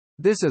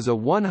This is a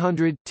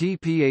 100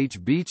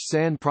 TPH beach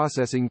sand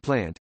processing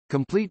plant.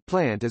 Complete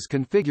plant is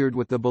configured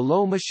with the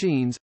below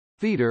machines: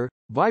 feeder,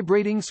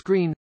 vibrating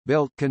screen,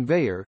 belt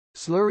conveyor,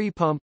 slurry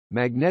pump,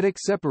 magnetic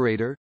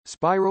separator,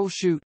 spiral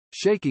chute,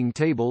 shaking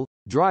table,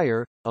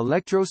 dryer,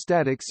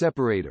 electrostatic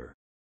separator.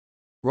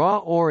 Raw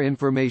ore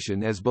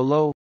information as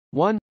below.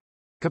 1.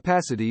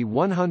 Capacity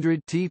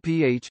 100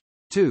 TPH.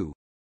 2.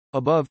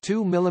 Above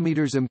 2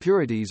 mm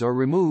impurities are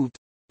removed.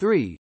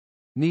 3.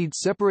 Need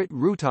separate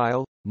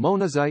rutile,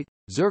 monazite,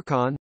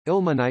 zircon,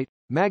 ilmenite,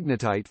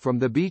 magnetite from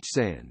the beach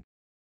sand.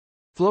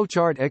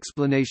 Flowchart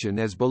explanation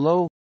as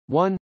below.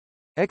 1.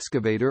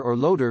 Excavator or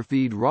loader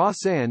feed raw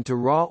sand to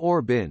raw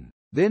ore bin,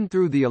 then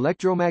through the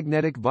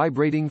electromagnetic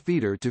vibrating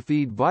feeder to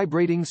feed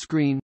vibrating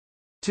screen.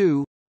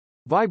 2.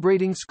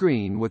 Vibrating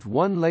screen with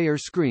 1-layer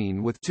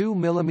screen with 2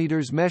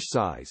 mm mesh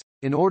size,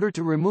 in order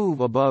to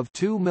remove above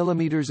 2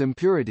 mm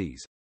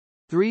impurities.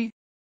 3.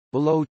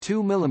 Below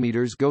 2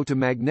 mm go to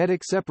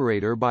magnetic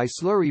separator by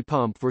slurry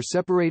pump for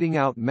separating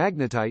out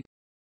magnetite.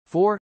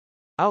 4.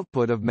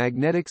 Output of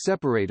magnetic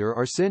separator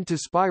are sent to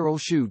spiral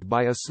chute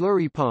by a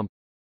slurry pump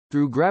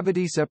through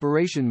gravity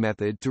separation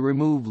method to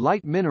remove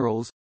light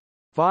minerals.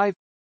 5.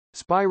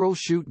 Spiral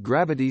chute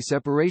gravity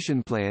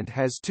separation plant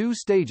has 2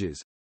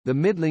 stages. The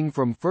middling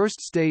from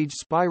first stage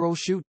spiral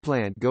chute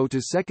plant go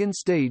to second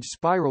stage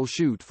spiral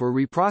chute for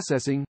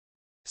reprocessing.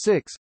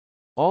 6.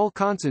 All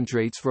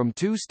concentrates from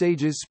 2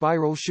 stages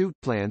spiral chute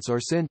plants are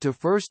sent to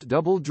first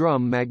double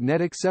drum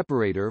magnetic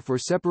separator for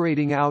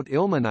separating out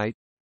ilmenite.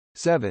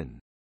 7.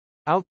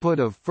 Output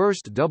of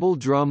first double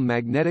drum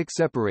magnetic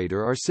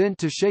separator are sent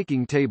to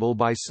shaking table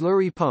by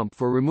slurry pump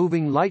for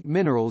removing light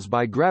minerals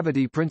by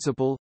gravity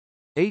principle.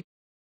 8.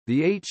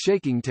 The 8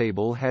 shaking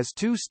table has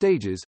 2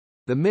 stages.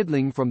 The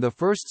middling from the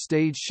first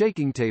stage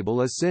shaking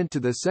table is sent to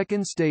the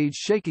second stage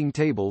shaking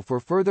table for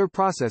further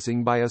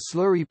processing by a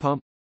slurry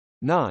pump.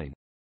 9.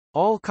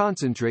 All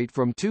concentrate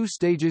from 2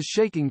 stages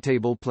shaking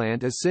table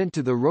plant is sent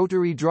to the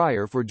rotary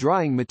dryer for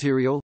drying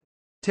material.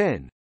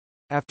 10.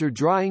 After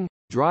drying,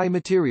 dry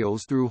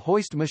materials through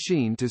hoist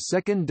machine to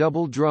second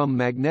double drum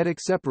magnetic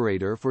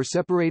separator for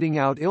separating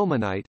out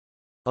ilmenite.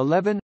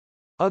 11.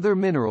 Other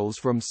minerals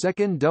from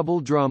second double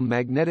drum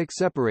magnetic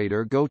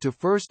separator go to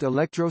first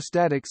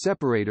electrostatic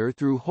separator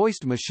through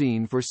hoist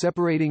machine for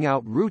separating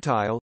out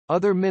rutile.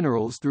 Other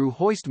minerals through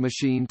hoist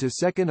machine to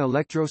second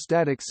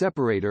electrostatic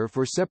separator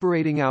for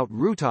separating out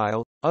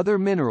rutile. Other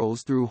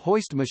minerals through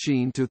hoist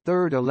machine to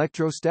third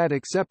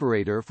electrostatic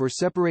separator for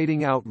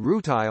separating out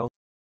rutile.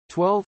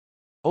 12.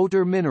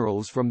 Other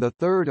minerals from the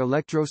third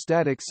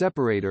electrostatic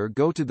separator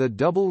go to the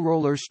double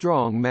roller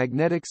strong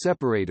magnetic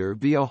separator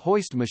via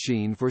hoist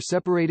machine for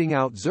separating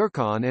out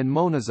zircon and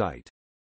monazite.